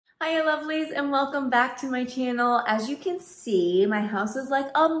Hiya lovelies and welcome back to my channel. As you can see, my house is like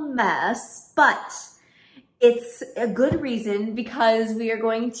a mess, but it's a good reason because we are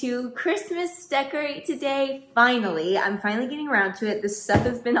going to Christmas decorate today. Finally, I'm finally getting around to it. This stuff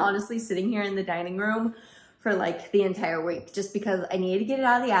has been honestly sitting here in the dining room for like the entire week just because I needed to get it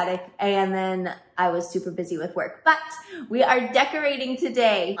out of the attic and then I was super busy with work. But we are decorating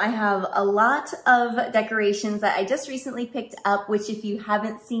today. I have a lot of decorations that I just recently picked up, which if you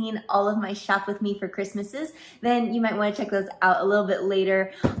haven't seen all of my shop with me for Christmases, then you might want to check those out a little bit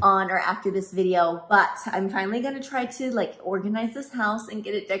later on or after this video. But I'm finally gonna try to like organize this house and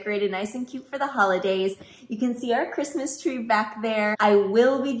get it decorated nice and cute for the holidays. You can see our Christmas tree back there. I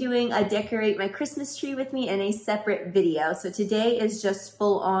will be doing a decorate my Christmas tree with me in a separate video. So today is just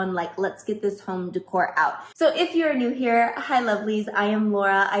full on like, let's get this home decor out. So if you're new here, hi lovelies, I am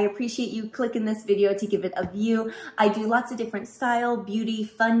Laura. I appreciate you clicking this video to give it a view. I do lots of different style, beauty,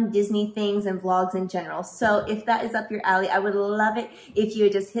 fun Disney things and vlogs in general. So if that is up your alley, I would love it if you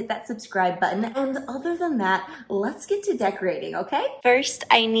would just hit that subscribe button. And other than that, let's get to decorating, okay? First,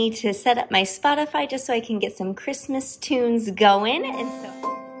 I need to set up my Spotify just so I can get some Christmas tunes going. And so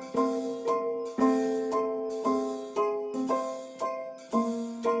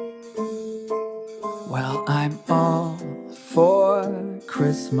well, I'm all for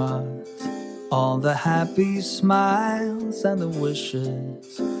Christmas, all the happy smiles and the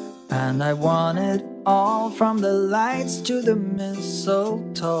wishes, and I want it all from the lights to the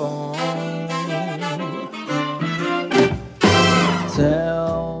mistletoe.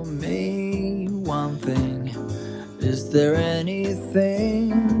 Tell me one thing, is there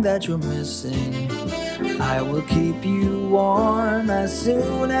anything that you're missing? I will keep you warm as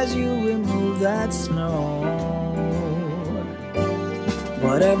soon as you remove that snow.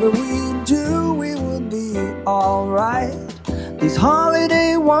 Whatever we do, we will be alright. These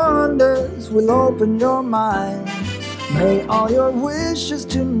holiday wonders will open your mind. May all your wishes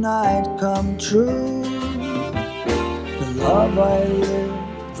tonight come true. The love I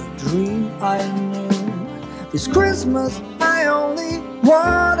lived, the dream I knew. This Christmas I only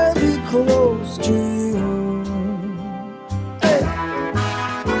wanna be close to you.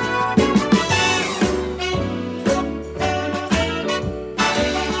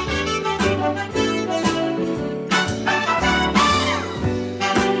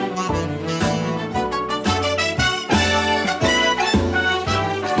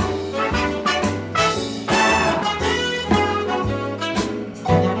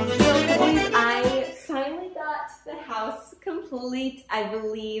 Complete, I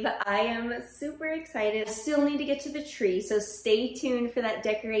believe. I am super excited. I still need to get to the tree, so stay tuned for that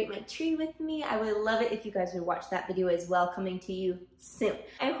decorate my tree with me. I would love it if you guys would watch that video as well, coming to you soon.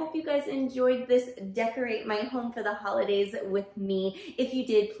 I hope you guys enjoyed this decorate my home for the holidays with me. If you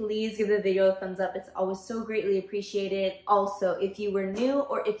did, please give the video a thumbs up. It's always so greatly appreciated. Also, if you were new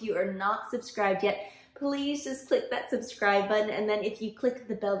or if you are not subscribed yet, please just click that subscribe button, and then if you click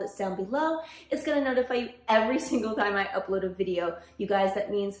the bell that's down below, it's gonna notify you every single time I upload a video. You guys,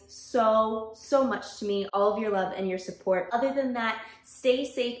 that means so much to me, all of your love and your support. Other than that, stay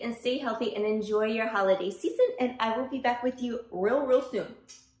safe and stay healthy and enjoy your holiday season, and I will be back with you real soon.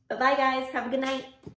 Bye-bye guys, have a good night.